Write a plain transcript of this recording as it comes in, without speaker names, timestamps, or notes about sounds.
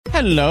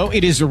Hello,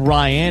 it is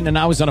Ryan, and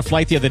I was on a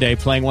flight the other day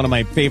playing one of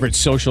my favorite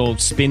social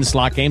spin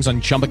slot games on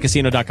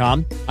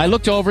ChumbaCasino.com. I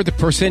looked over at the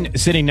person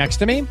sitting next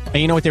to me, and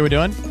you know what they were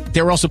doing?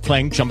 They were also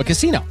playing Chumba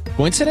Casino.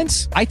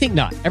 Coincidence? I think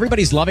not.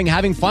 Everybody's loving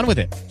having fun with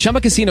it.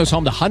 Chumba Casino is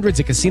home to hundreds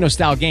of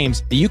casino-style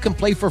games that you can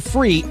play for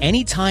free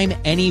anytime,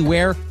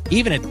 anywhere,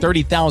 even at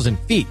 30,000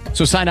 feet.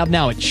 So sign up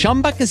now at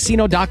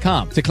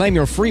ChumbaCasino.com to claim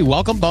your free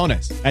welcome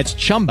bonus. That's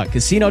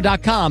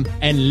ChumbaCasino.com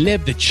and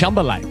live the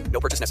Chumba life.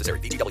 No purchase necessary.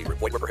 VGW.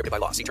 Void where prohibited by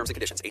law. See terms and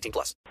conditions. 18+.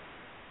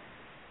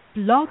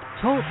 Blog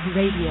Talk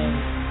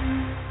Radio.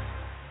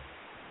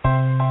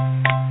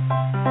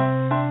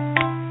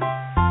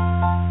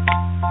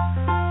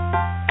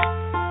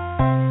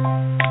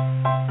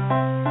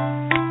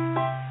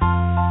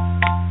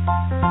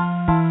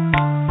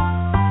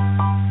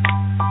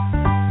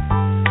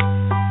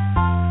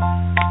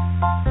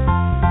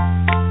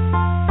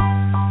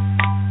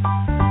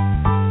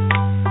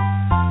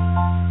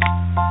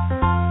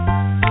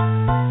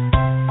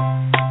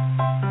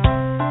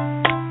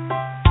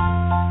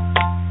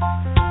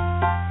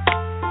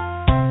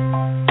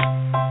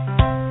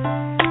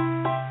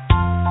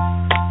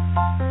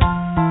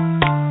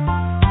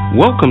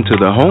 Welcome to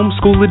the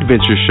Homeschool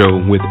Adventure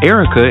Show with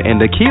Erica and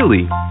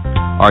Akili.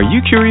 Are you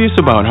curious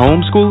about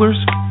homeschoolers?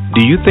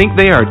 Do you think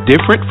they are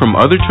different from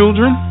other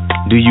children?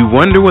 Do you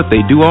wonder what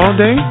they do all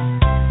day?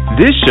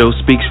 This show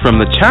speaks from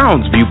the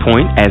child's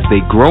viewpoint as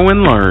they grow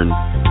and learn.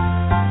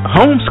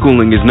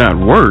 Homeschooling is not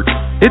work,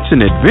 it's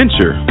an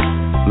adventure.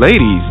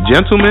 Ladies,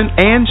 gentlemen,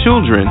 and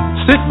children,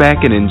 sit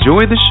back and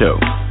enjoy the show.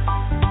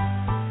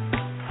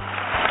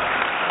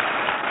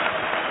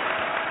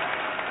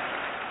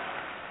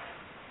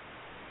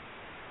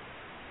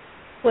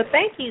 Well,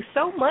 thank you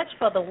so much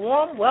for the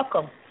warm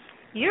welcome.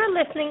 You're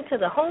listening to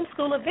the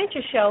Homeschool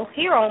Adventure Show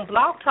here on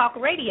Blog Talk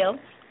Radio,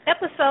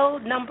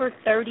 episode number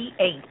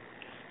 38.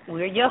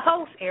 We're your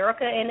hosts,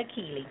 Erica and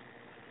Akili.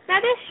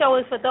 Now, this show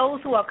is for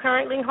those who are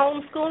currently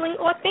homeschooling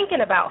or thinking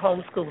about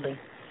homeschooling.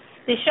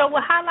 This show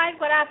will highlight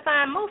what I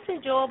find most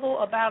enjoyable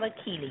about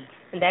Akili,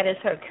 and that is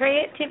her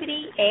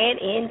creativity and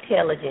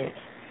intelligence.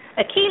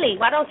 Akili,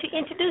 why don't you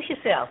introduce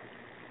yourself?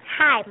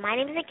 Hi, my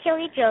name is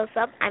Akili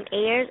Joseph. I'm 8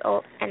 years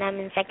old, and I'm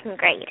in second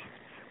grade.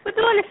 We're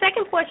doing the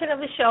second portion of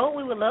the show.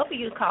 We would love for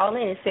you to call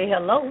in and say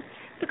hello.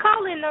 The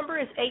call-in number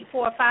is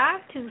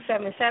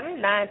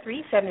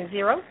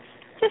 845-277-9370.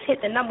 Just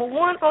hit the number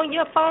 1 on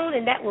your phone,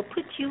 and that will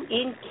put you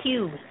in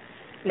queue.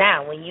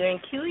 Now, when you're in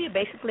queue, you're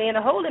basically in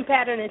a holding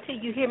pattern until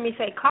you hear me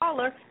say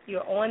caller,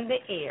 you're on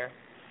the air.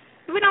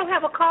 If we don't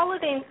have a caller,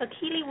 then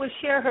Akili will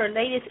share her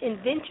latest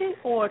invention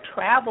or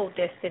travel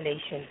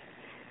destination.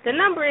 The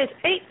number is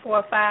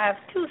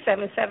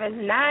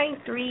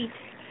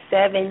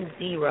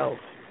 845-277-9370.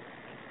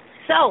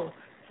 So,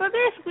 for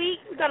this week,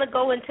 we're going to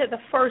go into the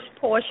first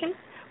portion,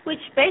 which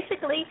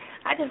basically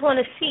I just want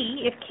to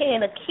see if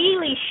can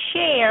Akili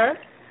share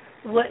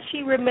what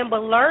she remember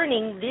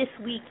learning this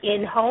week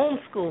in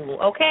homeschool,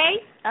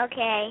 okay?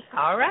 Okay.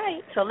 All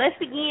right. So let's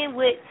begin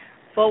with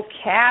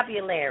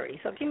vocabulary.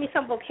 So give me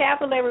some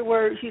vocabulary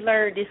words you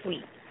learned this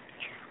week.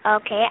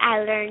 Okay, I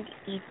learned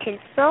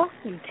utensil,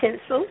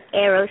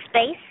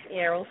 aerospace,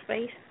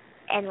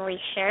 and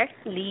leisure,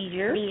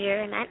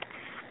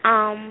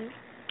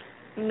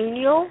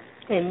 menial,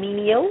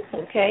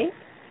 okay.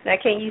 Now,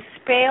 can you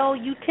spell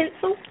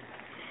utensil?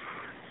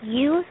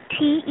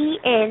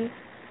 utensil.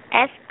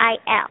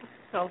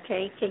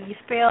 Okay, can you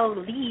spell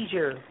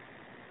leisure?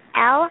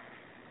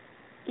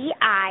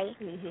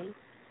 leisure.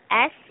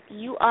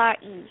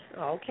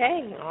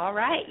 Okay, all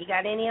right. You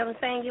got any other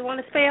thing you want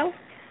to spell?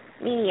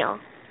 Menial.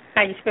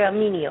 How you spell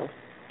menial?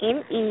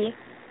 menial.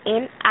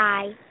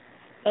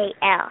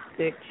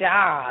 Good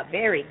job.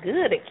 Very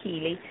good,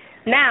 Akili.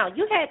 Now,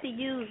 you had to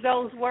use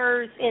those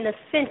words in a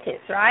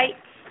sentence, right?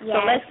 Yes.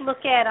 So let's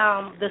look at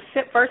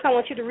first I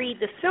want you to read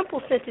the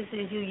simple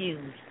sentences you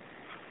use.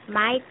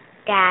 My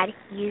dad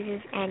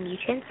uses an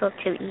utensil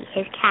to eat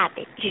his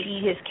cabbage.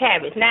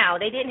 Now,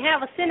 they didn't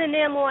have a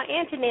synonym or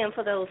antonym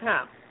for those,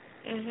 huh?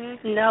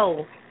 Mm-hmm.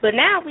 No. But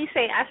now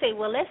I say,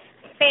 well, let's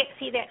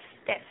fancy that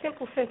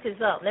simple sentence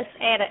up. Let's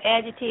add an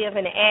adjective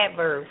and an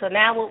adverb. So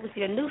now what was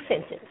your new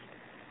sentence?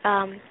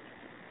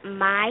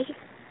 My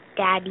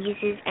dad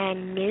uses a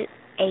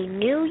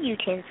new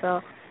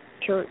utensil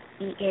to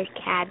eat his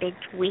cabbage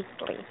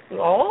weekly.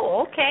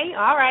 Oh, okay.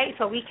 All right.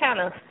 So we kind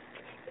of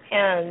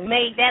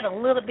made that a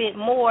little bit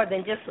more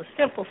than just a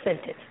simple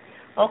sentence.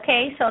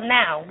 Okay. So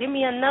now give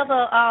me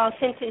another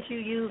sentence you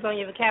use on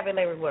your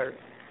vocabulary word.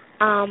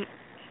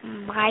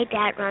 My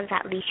dad runs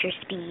at leisure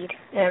speed.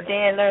 Now,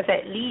 Dad learns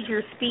at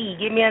leisure speed.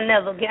 Give me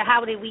another. Do that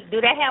have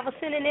a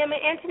synonym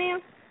and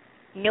antonym?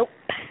 Nope.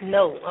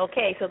 No.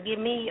 Okay, so give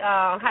me,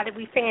 how did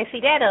we fancy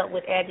that up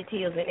with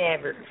adjectives and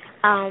adverbs?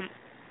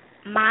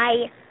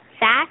 My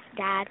fast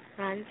dad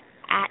runs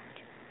at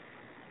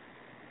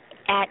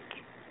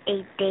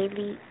a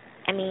daily,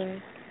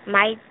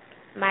 my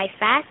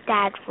fast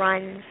dad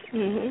runs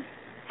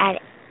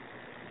at,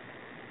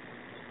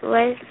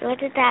 what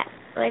did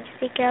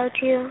it go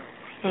to?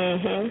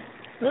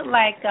 Look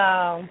like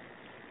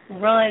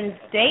runs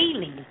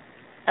daily.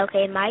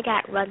 Okay, my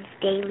dad runs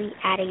daily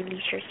at a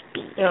leisure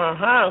speed.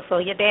 So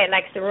your dad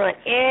likes to run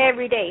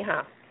every day,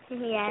 huh?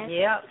 Yes.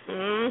 Yep.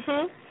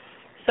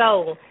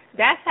 So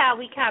that's how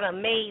we kind of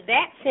made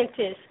that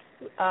sentence.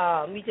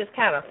 We just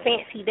kind of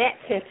fancy that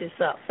sentence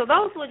up. So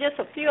those were just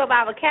a few of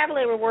our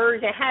vocabulary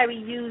words and how we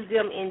use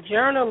them in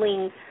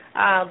journaling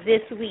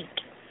this week.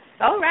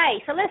 All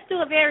right, so let's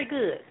do a very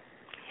good.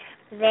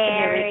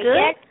 Very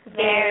good.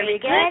 Very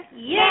good.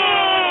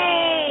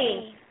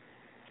 Yay!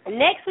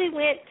 Next we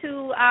went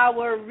to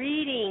our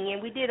reading,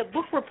 and we did a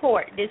book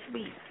report this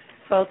week.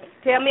 So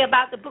tell me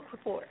about the book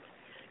report.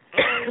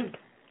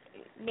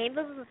 Name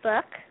of the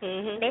book,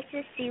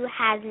 Mrs. Sue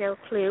Has No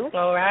Clue.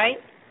 All right.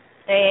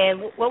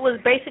 And what was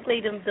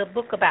basically the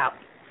book about?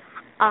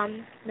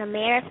 The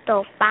mayor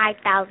stole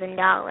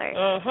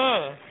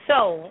 $5,000.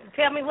 So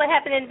tell me what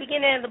happened in the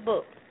beginning of the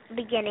book.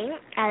 Beginning,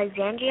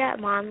 Alexandria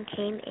mom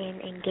came in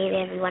and gave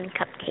everyone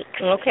cupcakes.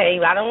 Okay,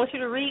 I don't want you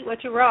to read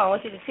what you wrote. I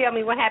want you to tell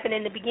me what happened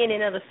in the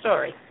beginning of the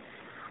story.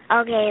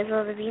 Okay,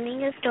 so the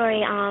beginning of the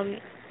story,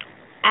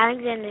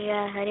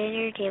 Alexandria had in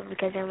her table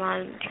because her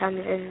mom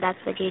comes in. That's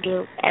what you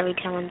do every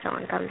time when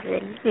someone comes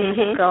in.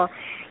 So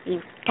you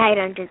tie it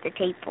under the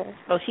table.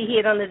 Oh, she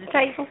hid under the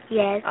table?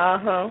 Yes.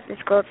 The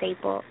school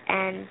table,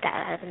 and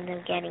that happened in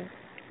the beginning.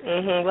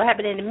 What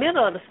happened in the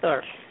middle of the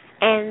story?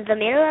 In the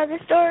middle of the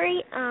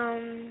story,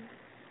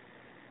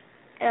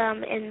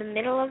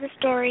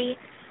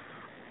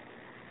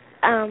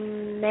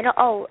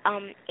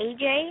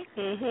 AJ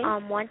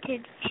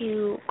wanted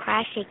to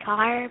crash a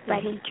car, but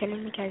he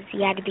couldn't because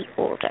he had to be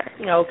older.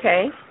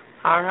 Okay.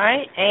 All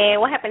right. And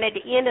what happened at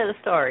the end of the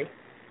story?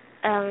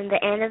 The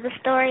end of the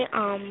story,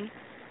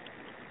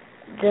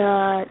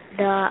 the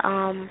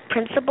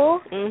principal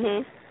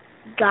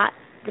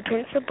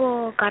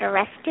got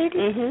arrested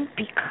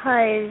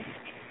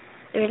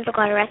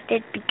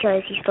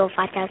because he stole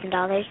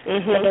 $5,000.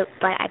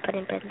 But I put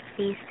in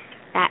parentheses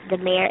that the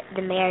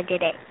mayor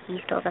did it. He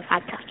stole the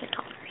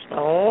 $5,000.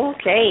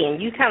 Okay,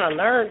 and you kind of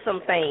learned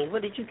some things.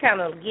 What did you kind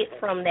of get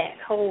from that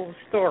whole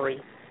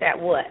story? That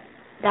what?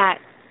 That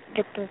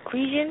the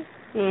conclusion,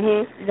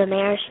 the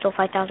mayor stole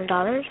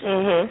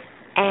 $5,000,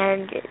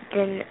 and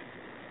then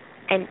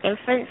an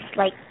inference,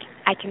 like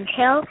I can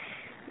tell,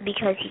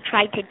 because he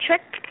tried to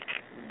trick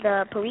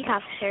the police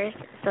officers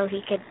so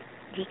he could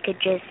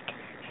just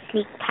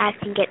sneak past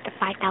and get the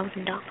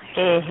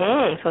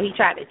 $5,000. So he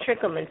tried to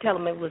trick them and tell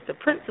them it was the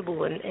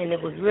principal and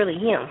it was really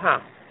him, huh?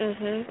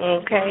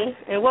 Okay.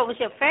 And what was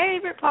your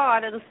favorite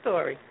part of the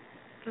story?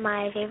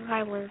 My favorite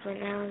part was when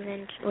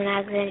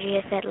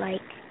Alexandria said,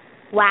 like,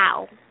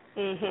 wow.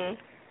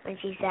 When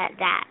she said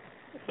that.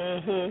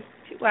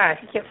 Wow,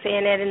 she kept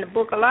saying that in the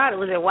book a lot.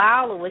 Was it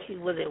wow or was it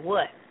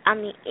what?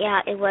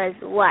 It was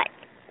what.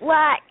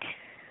 What?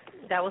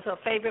 That was her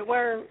favorite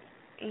word?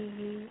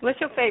 What's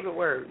your favorite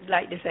word you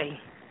like to say?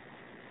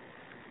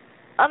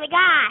 Oh, my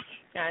gosh.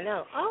 I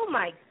know. Oh,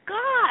 my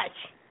gosh.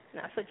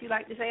 That's what you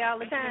like to say all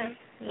the time?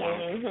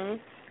 Yes.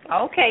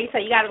 Okay, so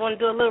you want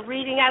to do a little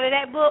reading out of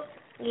that book?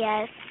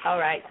 Yes. All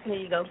right, here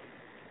you go.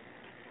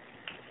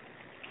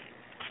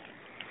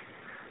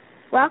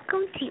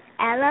 Welcome to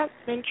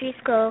Elementary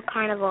School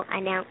Carnival,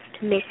 announced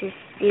Mrs.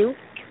 Sue.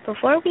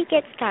 Before we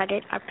get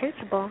started, our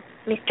principal,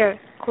 Mr.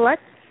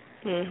 Klutz,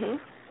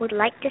 would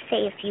like to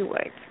say a few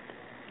words.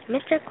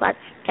 Mr. Klutz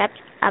stepped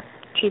up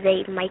to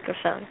the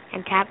microphone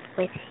and tapped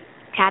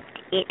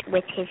it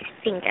with his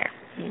finger.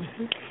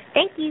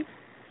 Thank you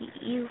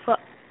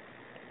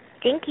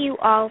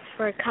all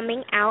for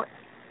coming out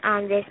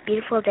on this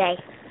beautiful day,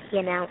 he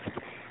announced.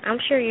 I'm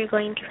sure you're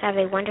going to have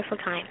a wonderful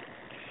time.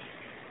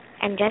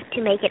 And just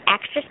to make it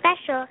extra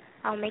special,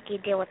 I'll make a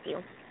deal with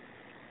you.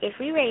 If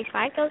we raise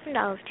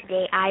 $5,000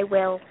 today, I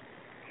will.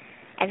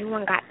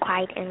 Everyone got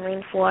quiet and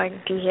leaned forward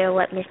to hear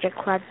what Mr.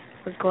 Klutz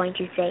was going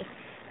to say.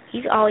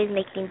 He's always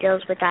making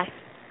deals with us.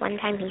 One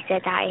time he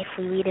said that if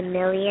we read 1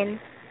 million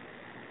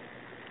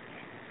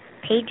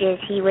pages,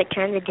 he would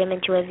turn the gym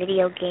into a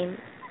video game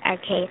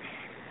arcade.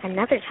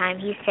 Another time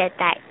he said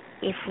that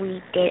if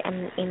we did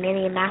 1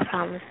 million math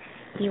problems,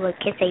 he would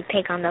kiss a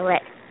pig on the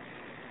lip.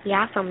 He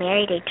also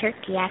married a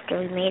turkey after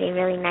we made a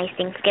really nice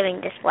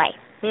Thanksgiving display.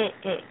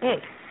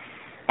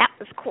 That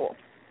was cool.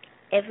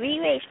 If we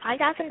raise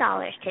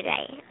 $5,000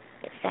 today,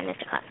 said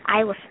Mr. Klutz,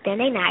 I will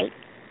spend a night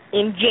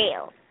in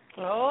jail.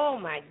 Oh,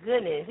 my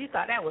goodness. You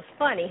thought that was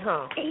funny,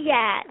 huh?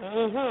 Yeah.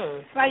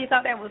 Why you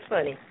thought that was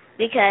funny?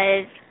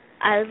 Because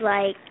I was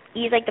like,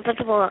 he's like the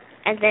principal,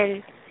 and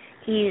then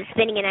he's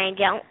spending a night in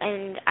jail,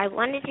 and I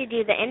wanted to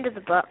do the end of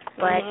the book,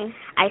 but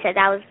I said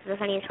that was the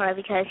funniest part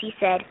because he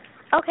said,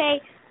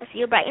 okay, I'll see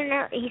you bright and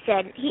early. He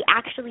said he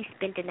actually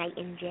spent a night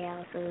in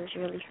jail, so it was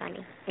really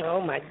funny.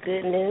 Oh, my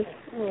goodness.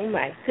 Oh,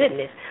 my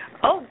goodness.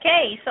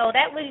 Okay, so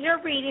that was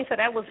your reading, so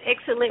that was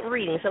excellent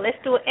reading. So let's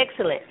do it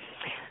excellent.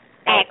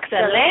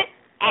 Excellent.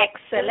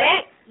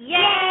 Excellent.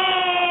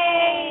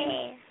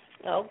 Yay!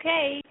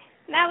 Okay.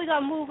 Now we're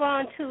going to move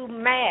on to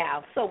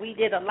math. So we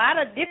did a lot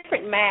of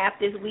different math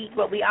this week,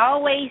 but we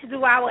always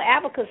do our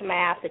abacus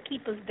math to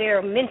keep us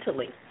there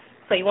mentally.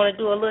 So you want to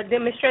do a little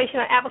demonstration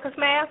of abacus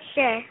math?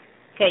 Sure.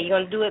 Okay, you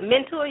going to do it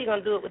mental or you going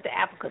to do it with the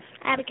abacus?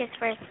 Abacus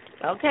first.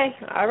 Okay,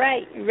 all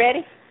right. You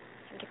ready?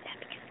 Get the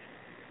abacus.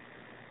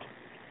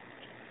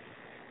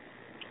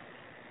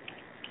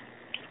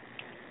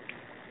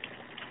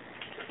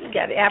 You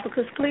got the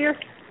abacus clear?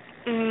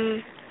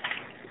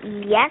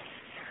 Yes.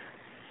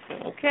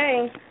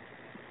 Okay.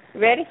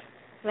 Ready?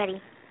 Ready.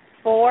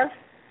 4,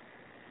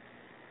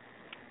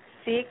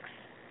 6,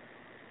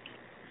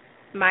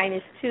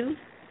 minus 2,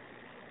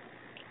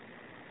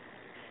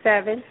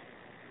 7,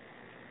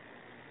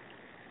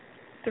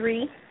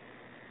 3,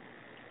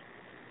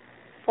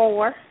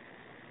 4,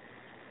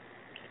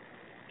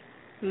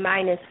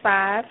 minus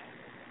 5,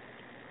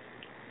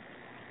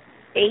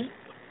 8,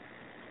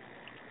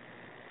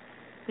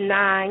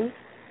 9,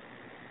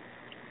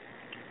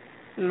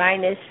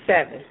 minus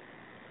 7.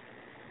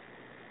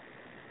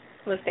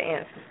 What's the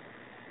answer?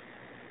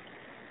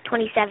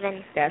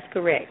 27. That's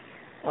correct.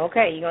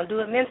 Okay, you going to do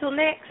it mental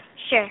next?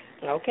 Sure.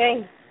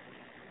 Okay.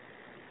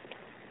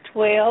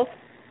 12,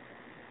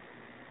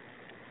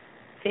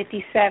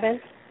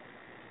 57,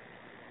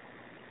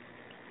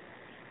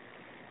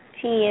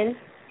 10,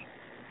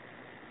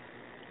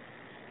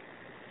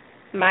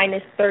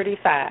 minus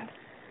 35.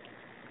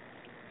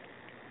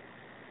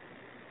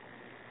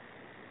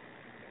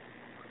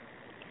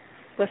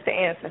 What's the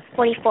answer?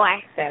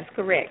 44. That's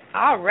correct.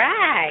 All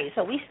right.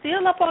 So we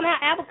still up on our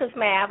abacus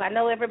math. I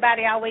know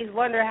everybody always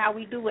wonder how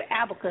we do with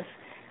abacus.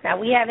 Now,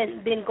 we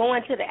haven't been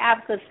going to the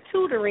abacus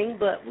tutoring,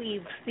 but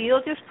we've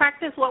still just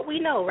practiced what we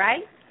know,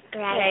 right?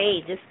 Right.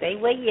 Hey, just stay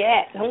where you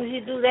at, as long as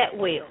you do that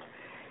well.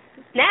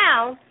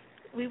 Now,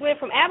 we went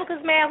from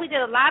abacus math. We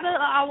did a lot of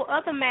our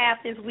other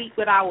math this week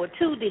with our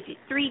 2-digit,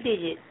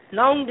 3-digit,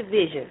 long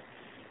division.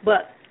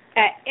 But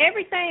at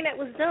everything that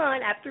was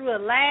done, I threw a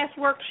last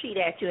worksheet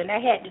at you, and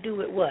that had to do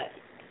with what?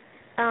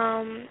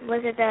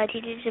 Was it the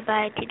 2-digit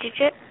by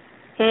 2-digit?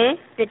 The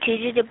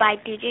 2-digit by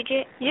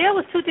 2-digit? Yeah, it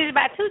was 2-digit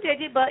by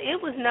 2-digit, but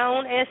it was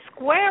known as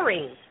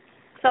squaring.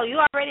 So you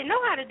already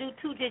know how to do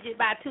 2-digit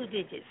by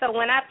 2-digit. So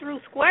when I threw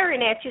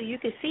squaring at you, you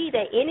can see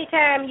that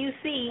anytime you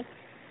see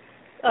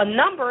a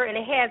number and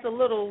it has a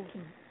little,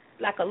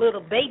 like a little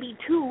baby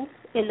 2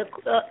 in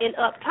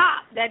up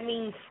top, that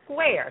means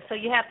square. So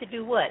you have to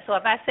do what? So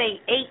if I say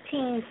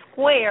 18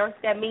 square,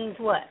 that means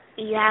what?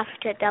 You have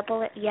to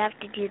double it. You have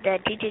to do the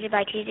 2-digit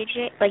by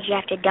 2-digit, but you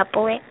have to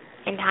double it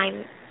and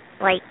times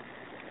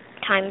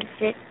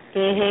it.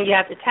 You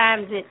have to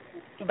times it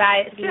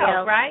by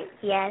itself, right?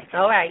 Yes.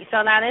 All right.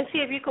 So now let's see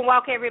if you can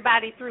walk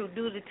everybody through.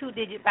 Do the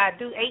 2-digit by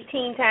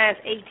 18 times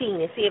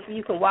 18 and see if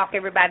you can walk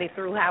everybody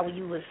through how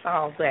you would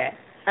solve that.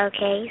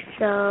 Okay,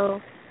 so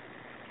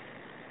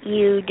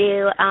you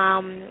do,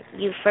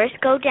 you first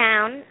go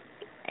down.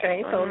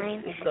 Okay, so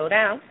you go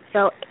down.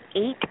 So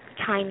 8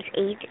 times 8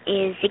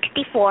 is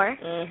 64.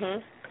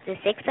 The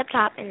 6 up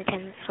top in the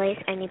 10th place,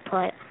 and you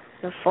put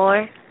the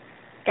 4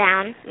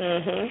 down.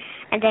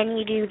 And then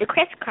you do the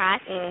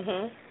crisscross.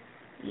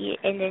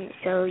 And then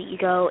so you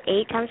go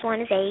 8 times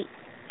 1 is 8,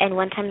 and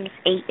 1 times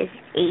 8 is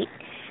 8.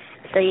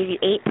 So you do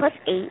 8 plus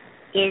 8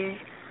 is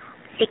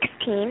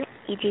 16.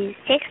 You do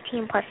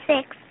 16 plus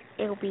 6,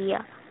 it will be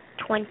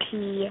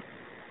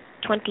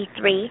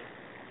 23.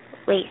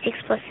 Wait,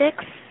 6 plus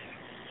 6?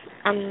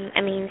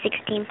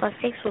 16 plus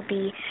 6 will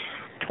be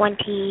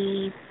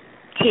 22.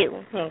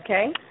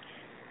 Okay.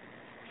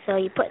 So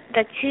you put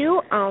the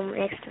 2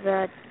 next to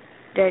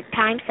the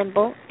time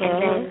symbol,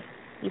 and then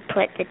you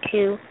put the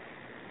 2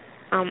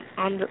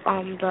 under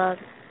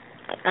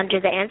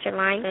the answer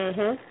line.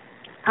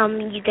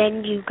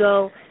 You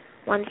go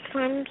 1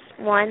 times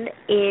 1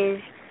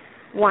 is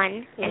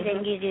 1, and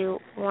then you do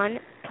 1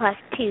 plus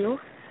 2.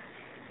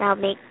 That'll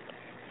make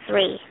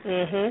 3.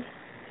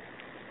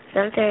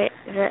 So the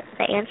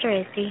answer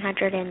is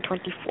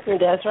 324.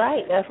 That's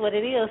right. That's what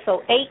it is.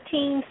 So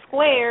 18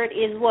 squared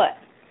is what?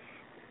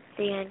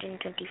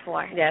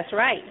 324. That's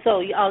right.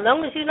 So as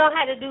long as you know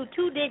how to do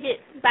 2-digit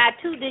by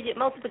 2-digit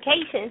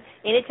multiplication,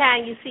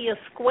 anytime you see a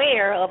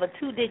square of a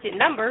 2-digit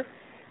number,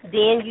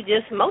 then you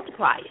just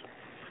multiply it.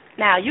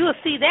 Now, you will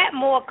see that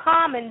more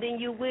common than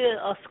you will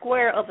a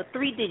square of a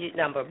 3-digit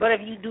number. But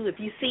if you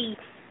see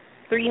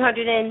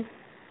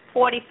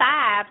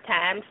 345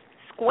 times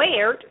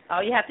squared,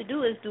 all you have to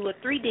do is do a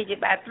 3-digit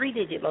by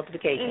 3-digit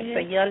multiplication. So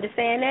you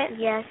understand that?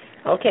 Yes.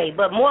 Okay,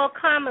 but more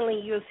commonly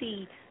you'll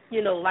see,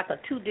 like a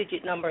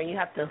 2-digit number and you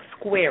have to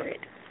square it.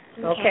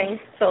 Okay.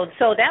 So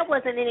that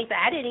wasn't anything.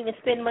 I didn't even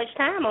spend much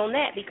time on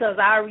that because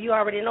you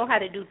already know how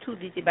to do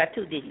 2-digit by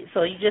 2-digit.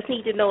 So you just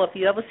need to know if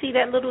you ever see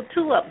that little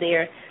 2 up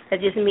there,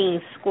 that just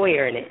means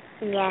squaring it.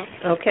 Yes.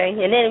 Okay.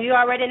 And then you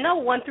already know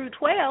 1 through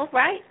 12,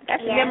 right?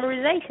 That's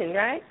memorization,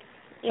 right?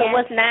 So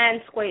what's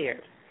 9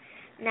 squared?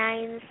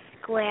 9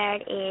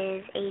 squared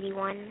is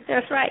 81.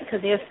 That's right,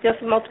 because there's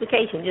just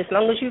multiplication. Just as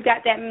long as you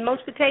got that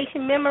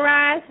multiplication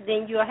memorized,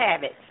 then you'll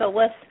have it. So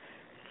what's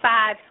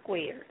 5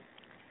 squared?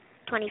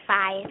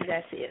 25.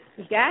 That's it.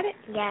 You got it?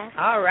 Yes.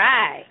 All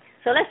right.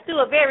 So let's do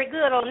a very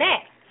good on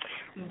that.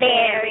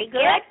 Very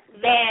good.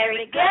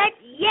 Very good.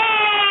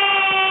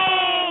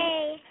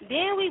 Yay!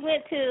 Then we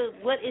went to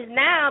what is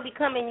now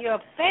becoming your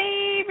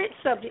favorite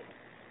subject,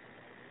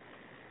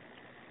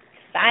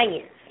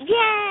 science.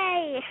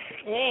 Yay!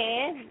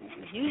 And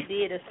you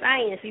did a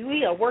science.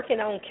 We are working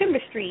on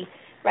chemistry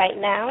right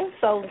now.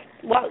 So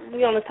we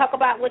want to talk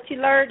about what you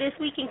learned this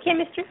week in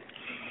chemistry?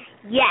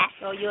 Yes.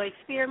 So your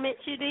experiments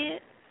you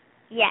did?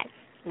 Yes.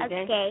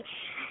 Okay.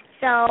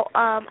 So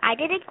I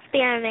did an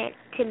experiment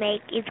to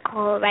make, it's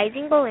called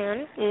Rising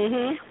Balloon.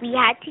 Mm-hmm. We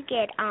had to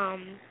get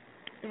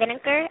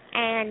vinegar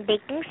and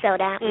baking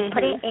soda. We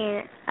put it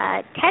in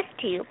a test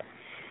tube,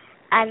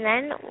 and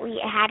then we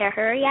had to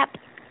hurry up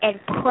and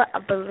put a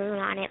balloon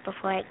on it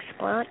before it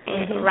exploded,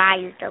 and it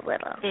rised a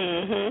little.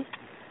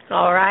 Mm-hmm.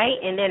 All right,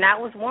 and then that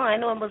was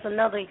one. What was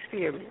another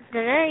experiment?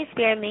 Another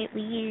experiment,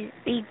 we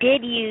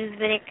did use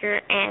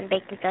vinegar and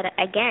baking soda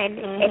again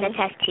in a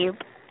test tube,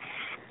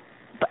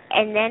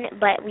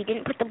 but we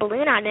didn't put the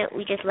balloon on it.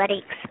 We just let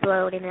it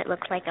explode, and it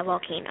looked like a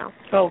volcano.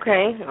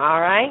 Okay,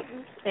 all right.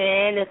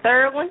 And the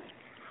third one?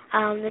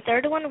 The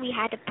third one, we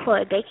had to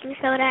put baking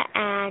soda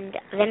and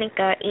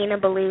vinegar in a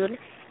balloon,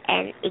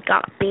 and it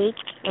got big,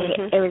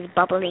 and it was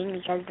bubbling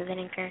because the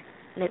vinegar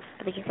and the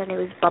baking soda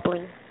was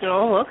bubbling.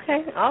 Oh,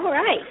 okay. All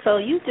right. So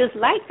you just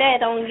like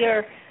that on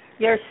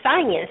your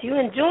science. You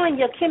enjoying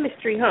your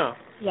chemistry, huh?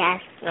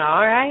 Yes.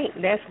 All right.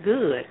 That's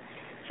good.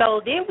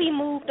 So then we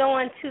moved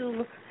on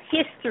to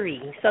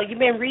history. So you've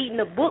been reading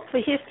a book for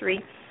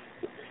history.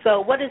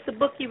 So what is the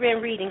book you've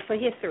been reading for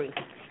history?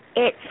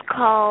 It's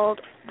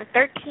called The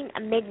 13th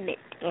Amendment.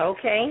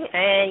 Okay,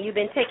 and you've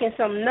been taking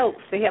some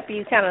notes to help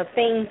you kind of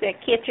things that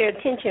catch your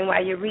attention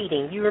while you're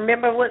reading. You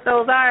remember what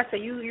those are? So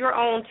you're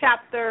on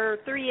chapter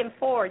 3 and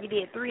 4. You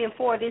did 3 and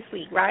 4 this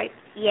week, right?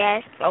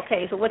 Yes.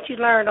 Okay, so what you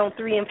learned on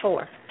 3 and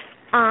 4?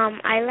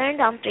 I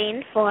learned on 3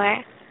 and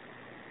 4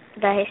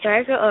 the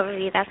historical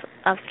overview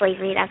of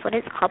slavery. That's what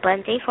it's called. But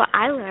on 3 and 4,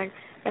 I learned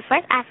the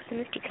first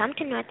Africans to come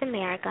to North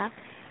America,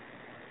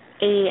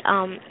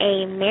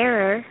 a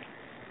mirror,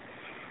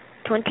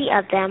 20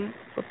 of them,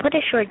 were put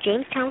ashore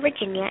Jamestown,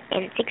 Virginia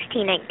in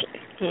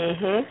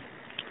 1619.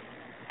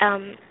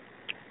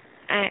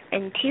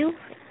 And two,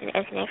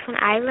 as the next one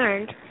I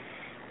learned,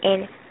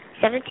 in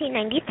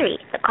 1793,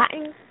 the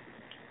cotton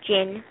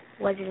gin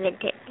was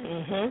invented.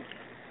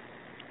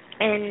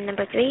 And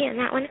number 3, in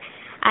that one,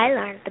 I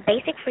learned the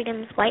basic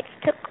freedoms whites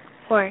took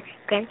for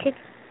granted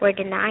were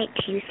denied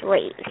to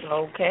slaves.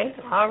 Okay,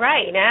 all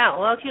right. Now,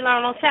 what did you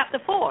learn on chapter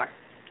 4?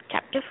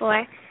 Chapter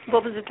 4.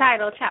 What was the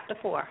title of chapter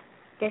 4?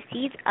 The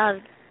Seeds of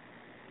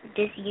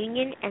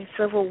Disunion and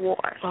Civil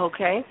War.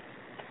 Okay.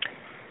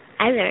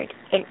 I learned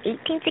in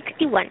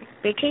 1861,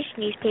 British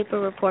newspaper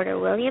reporter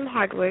William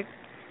Howard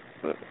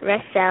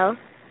Russell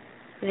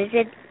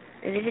visited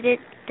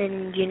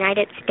the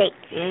United States.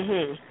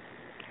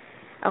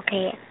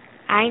 Okay,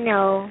 I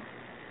know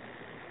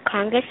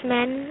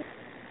Congressman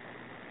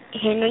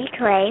Henry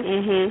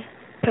Clay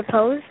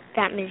proposed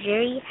that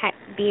Missouri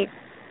be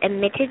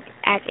admitted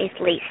as a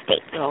slave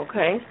state.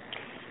 Okay.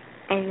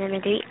 And number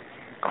 3,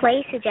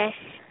 Clay's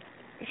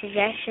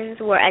suggestions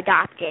were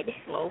adopted.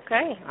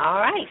 Okay,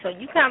 all right. So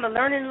you kind of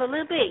learning a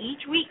little bit.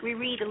 Each week we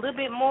read a little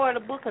bit more of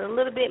the book and a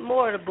little bit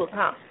more of the book,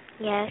 huh?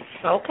 Yes.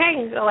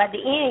 Okay, so at the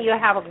end you'll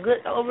have a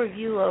good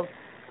overview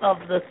of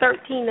the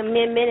 13th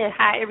Amendment and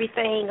how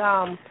everything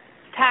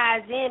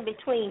ties in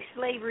between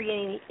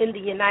slavery in the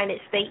United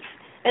States,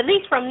 at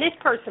least from this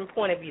person's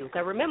point of view.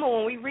 Because remember,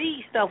 when we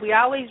read stuff, we're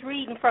always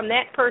reading from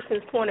that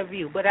person's point of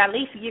view, but at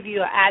least give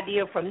you an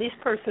idea from this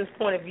person's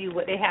point of view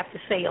what they have to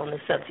say on the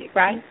subject,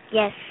 right?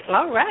 Yes.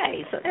 All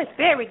right, so that's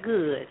very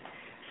good.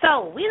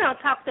 So we done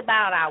talked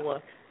about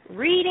our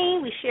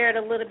reading. We shared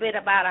a little bit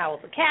about our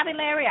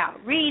vocabulary, our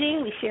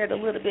reading. We shared a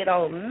little bit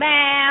on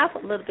math, a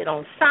little bit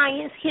on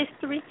science,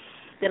 history.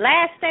 The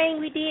last thing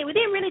we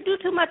didn't really do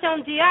too much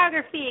on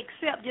geography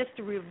except just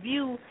to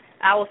review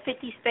our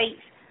 50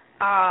 states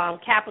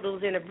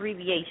capitals and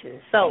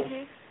abbreviations. So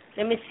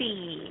let me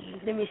see.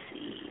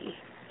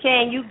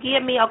 Can you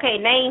give me,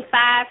 name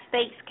 5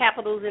 states,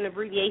 capitals, and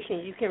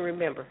abbreviations you can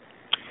remember?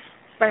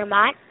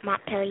 Vermont,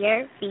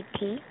 Montpelier,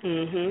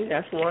 VT.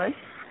 That's one.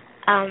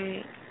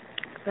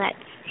 Let's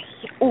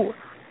see.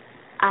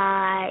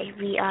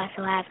 We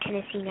also have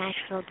Tennessee,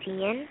 Nashville,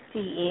 TN.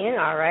 TN,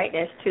 all right,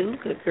 that's 2.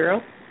 Good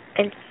girl.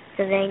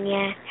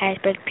 Pennsylvania,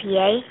 Harrisburg,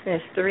 PA.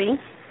 That's 3.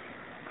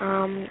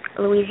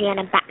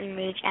 Louisiana, Baton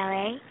Rouge,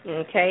 LA.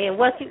 Okay, and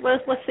what's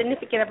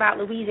significant about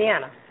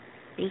Louisiana?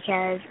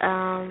 Because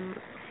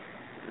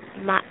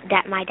my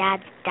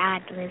dad's dad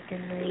lives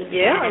in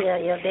Louisiana. Yeah,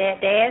 your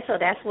dad. So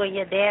that's where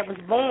your dad was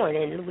born,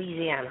 in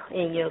Louisiana,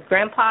 and your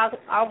grandpa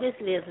August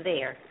lives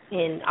there,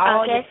 and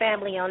all your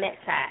family on that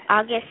side.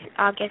 August,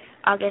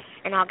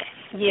 and August.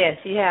 Yes,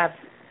 you have.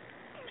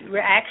 We're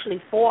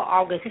actually 4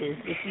 Augusts.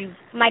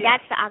 My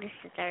dad's the August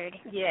the 3rd.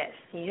 Yes,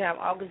 you have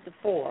August the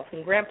 4th,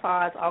 and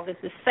Grandpa's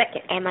August the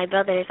 2nd. And my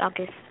brother is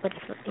August.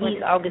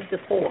 He's August the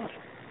 4th.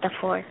 The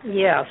 4th.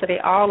 Yeah, so they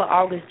all are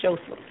August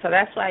Joseph. So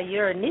that's why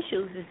your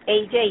initials is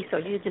AJ. So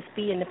you just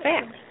be in the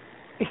family.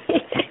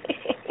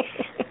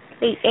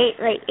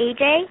 Like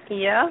AJ?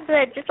 Yeah.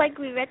 But just like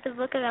we read the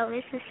book about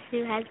Mrs.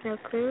 Who Has No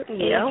Clue.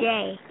 Yeah.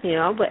 AJ.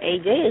 Yeah, but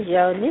AJ is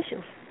your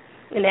initials,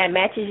 and that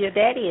matches your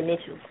daddy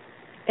initials.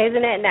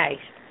 Isn't that nice?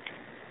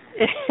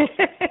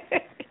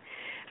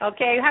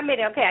 Okay, how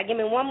many? Okay, give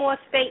me one more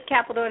state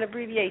capital and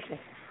abbreviation.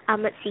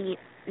 Let's see,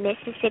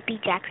 Mississippi,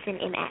 Jackson,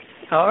 MS.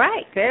 All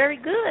right, very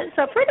good.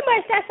 So pretty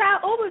much that's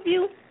our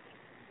overview.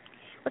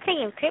 We'll take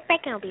a quick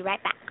break and we'll be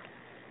right back.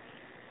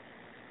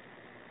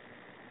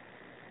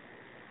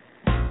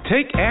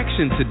 Take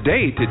action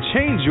today to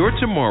change your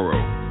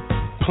tomorrow.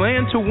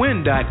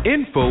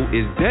 PlanToWin.info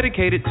is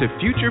dedicated to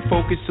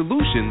future-focused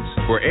solutions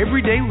for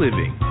everyday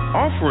living,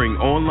 offering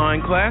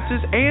online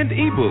classes and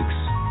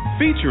ebooks,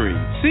 featuring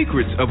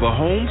Secrets of a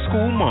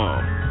Homeschool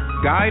Mom,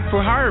 Guide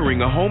for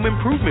Hiring a Home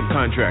Improvement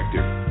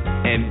Contractor,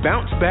 and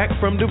Bounce Back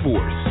from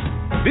Divorce.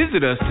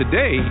 Visit us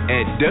today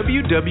at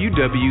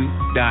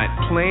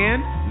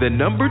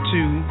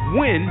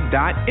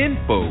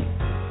www.plan2win.info.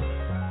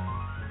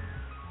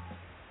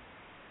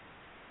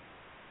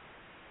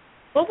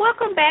 Well,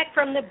 welcome back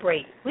from the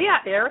break. We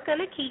are Erica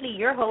and Akili,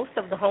 your hosts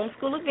of the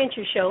Homeschool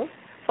Adventure Show.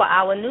 For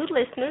our new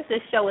listeners,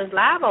 this show is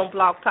live on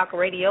Blog Talk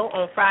Radio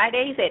on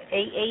Fridays at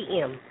 8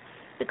 a.m.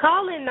 The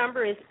call-in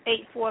number is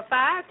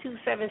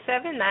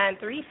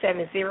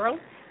 845-277-9370.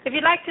 If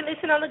you'd like to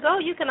listen on the go,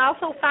 you can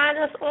also find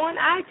us on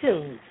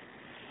iTunes.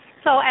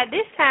 So at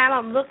this time,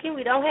 I'm looking.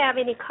 We don't have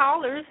any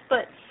callers,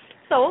 but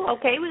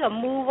okay, we're going to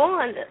move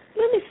on.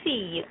 Let me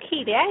see,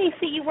 Akili. I didn't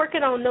see you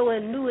working on no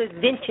new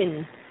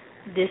invention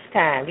this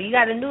time. You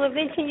got a new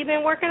invention you've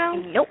been working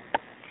on? Nope.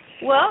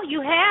 Well,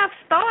 you have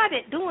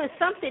started doing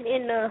something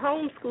in the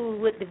homeschool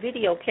with the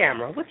video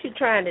camera. What you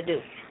trying to do?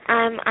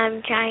 I'm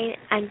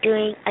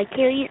doing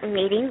Akili's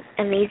amazing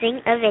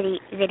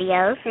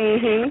videos.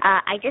 Mm-hmm.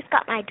 I just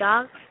got my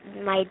dolls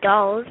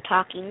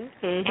talking,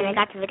 and I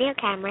got the video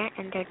camera,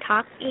 and they're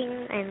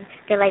talking, and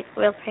they're like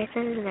real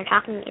persons, and they're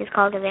talking. It's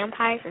called The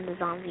Vampires and the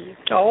Zombies.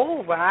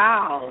 Oh,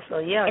 wow. So,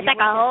 yeah. It's like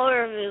a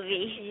horror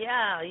movie.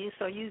 Yeah,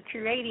 so you're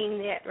creating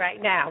that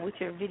right now with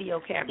your video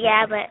camera.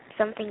 Yeah, but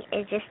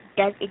it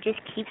just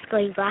keeps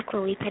going black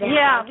when we put it out.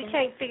 Yeah, we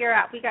can't figure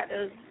out. We got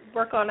to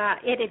work on our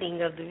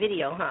editing of the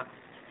video, huh?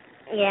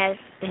 Yes.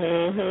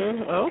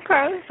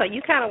 Okay. So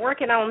you kind of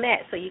working on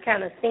that. So you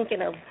kind of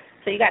thinking of.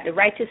 So you got to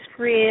write your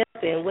script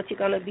and what you're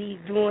gonna be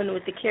doing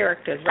with the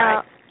characters,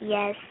 right?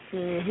 Yes.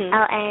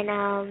 Oh,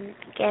 and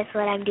guess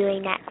what I'm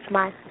doing next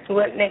month?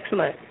 What next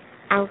month?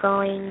 I'm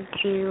going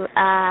to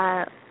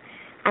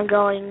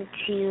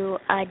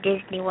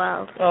Disney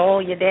World. Oh,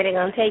 your daddy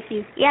gonna take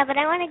you? Yeah, but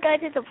I want to go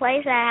to the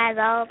place that has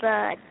all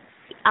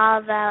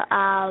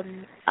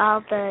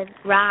the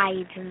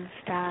rides and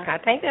stuff. I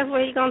think that's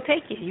where he's gonna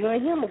take you. You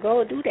and him will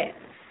go do that.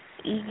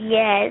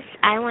 Yes,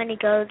 I want to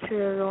go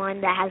to the one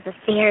that has the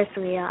Ferris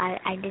wheel.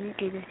 I didn't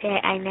do the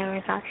I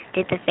never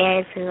did the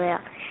Ferris wheel,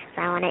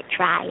 so I want to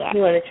try it. You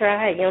want to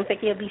try it? You don't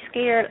think you'll be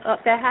scared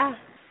up that high?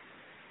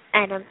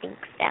 I don't think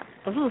so.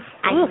 Oof.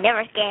 I'm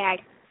never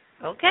scared.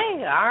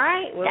 Okay, all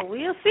right. Well,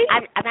 we'll see.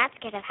 I'm not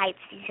scared of heights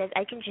because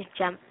I can just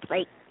jump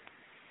like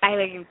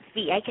 500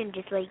 feet. I can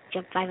just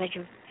jump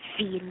 500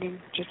 feet and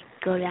then just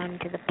go down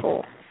into the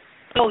pool.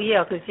 Oh,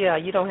 yeah, because,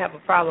 you don't have a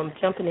problem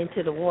jumping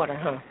into the water,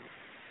 huh?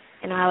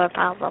 I don't have a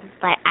problem,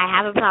 but I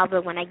have a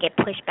problem when I get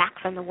pushed back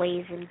from the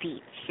waves and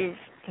beaches.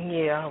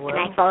 Yeah, well.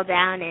 And I fall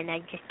down and I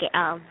just get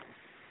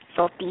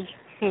salty.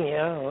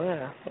 Yeah,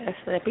 well,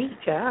 that's the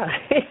beach, huh?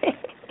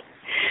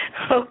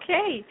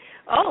 Okay.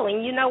 Oh,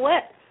 and you know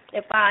what?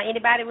 If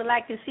anybody would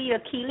like to see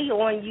Akili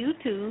on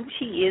YouTube,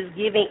 she is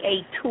giving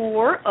a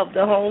tour of the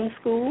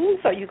homeschool,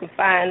 so you can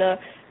find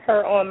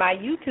her on my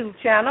YouTube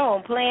channel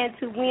on Plan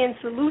to Win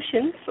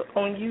Solutions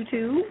on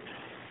YouTube.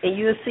 And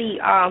you'll see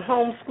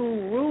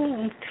homeschool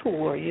room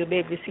tour. You'll be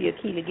able to see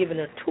Akili giving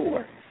a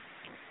tour.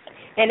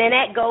 And then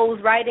that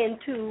goes right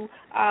into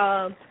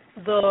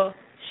the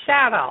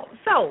shout-out.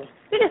 So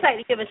we just like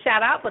to give a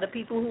shout-out for the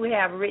people who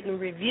have written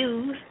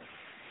reviews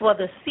for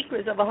the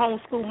Secrets of a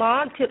Homeschool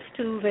Mom, Tips,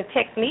 Tools, and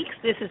Techniques.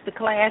 This is the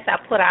class I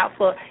put out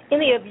for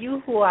any of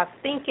you who are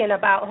thinking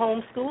about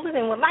homeschooling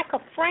and would like a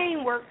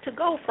framework to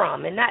go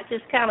from and not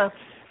just kind of,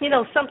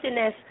 something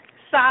that's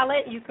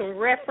solid you can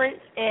reference,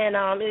 and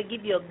it'll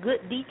give you a good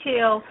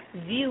detailed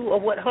view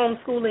of what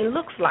homeschooling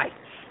looks like.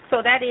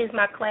 So that is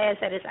my class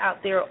that is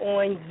out there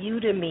on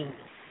Udemy.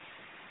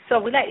 So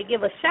we'd like to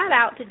give a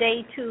shout-out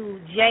today to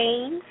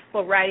James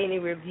for writing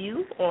a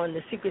review on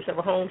The Secrets of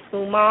a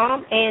Homeschool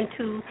Mom, and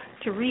to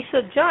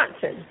Teresa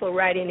Johnson for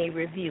writing a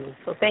review.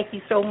 So thank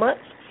you so much.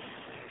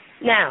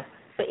 Now,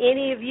 for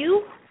any of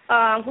you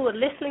who are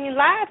listening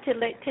live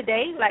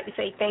today, I'd like to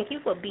say thank you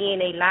for being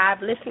a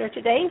live listener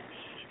today.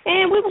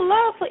 And we would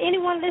love for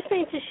anyone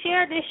listening to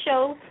share this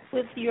show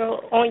with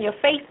on your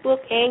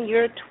Facebook and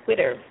your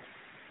Twitter.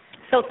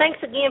 So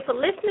thanks again for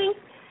listening.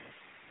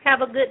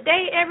 Have a good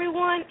day,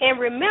 everyone.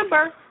 And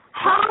remember,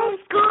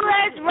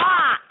 homeschoolers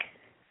rock!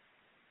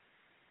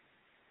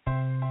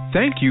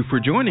 Thank you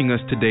for joining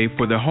us today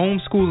for the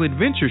Homeschool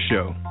Adventure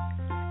Show.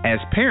 As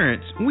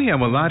parents, we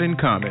have a lot in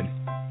common.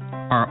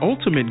 Our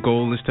ultimate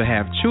goal is to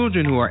have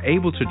children who are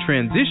able to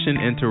transition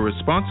into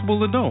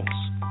responsible adults.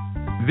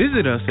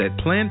 Visit us at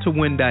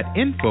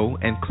plantowin.info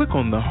and click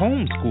on the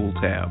Homeschool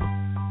tab.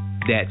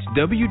 That's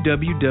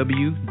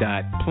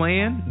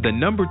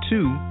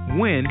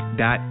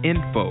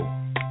www.plan2win.info.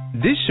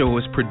 This show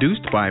is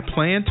produced by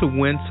Plan to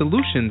Win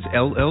Solutions,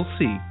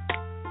 LLC.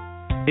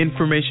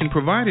 Information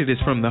provided is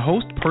from the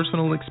host's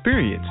personal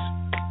experience.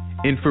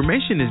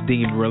 Information is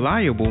deemed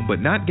reliable but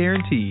not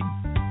guaranteed.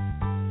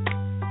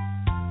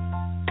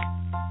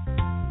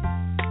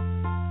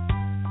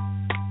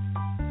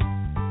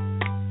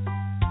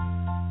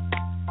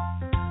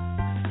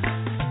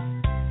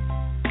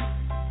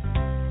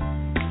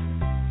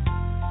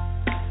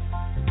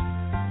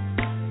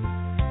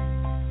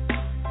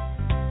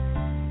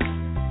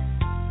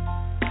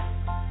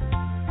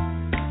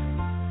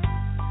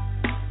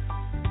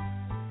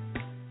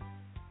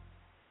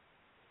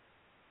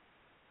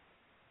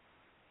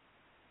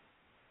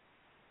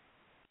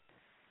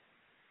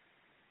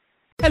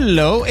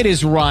 Hello, it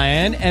is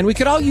Ryan, and we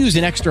could all use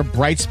an extra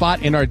bright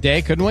spot in our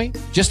day, couldn't we?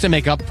 Just to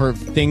make up for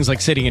things like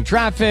sitting in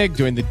traffic,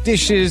 doing the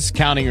dishes,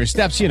 counting your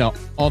steps, you know,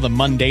 all the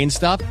mundane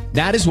stuff.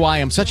 That is why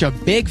I'm such a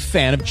big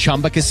fan of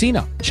Chumba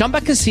Casino.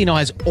 Chumba Casino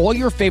has all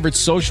your favorite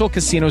social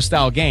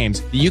casino-style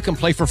games that you can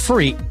play for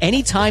free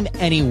anytime,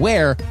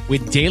 anywhere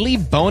with daily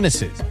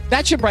bonuses.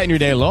 That should brighten your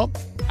day a little.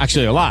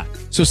 Actually, a lot.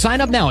 So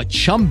sign up now at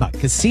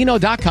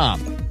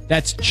ChumbaCasino.com.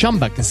 That's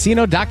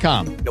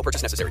ChumbaCasino.com. No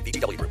purchase necessary.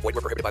 VGW Group. Void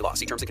where prohibited by law.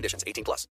 See terms and conditions. 18+.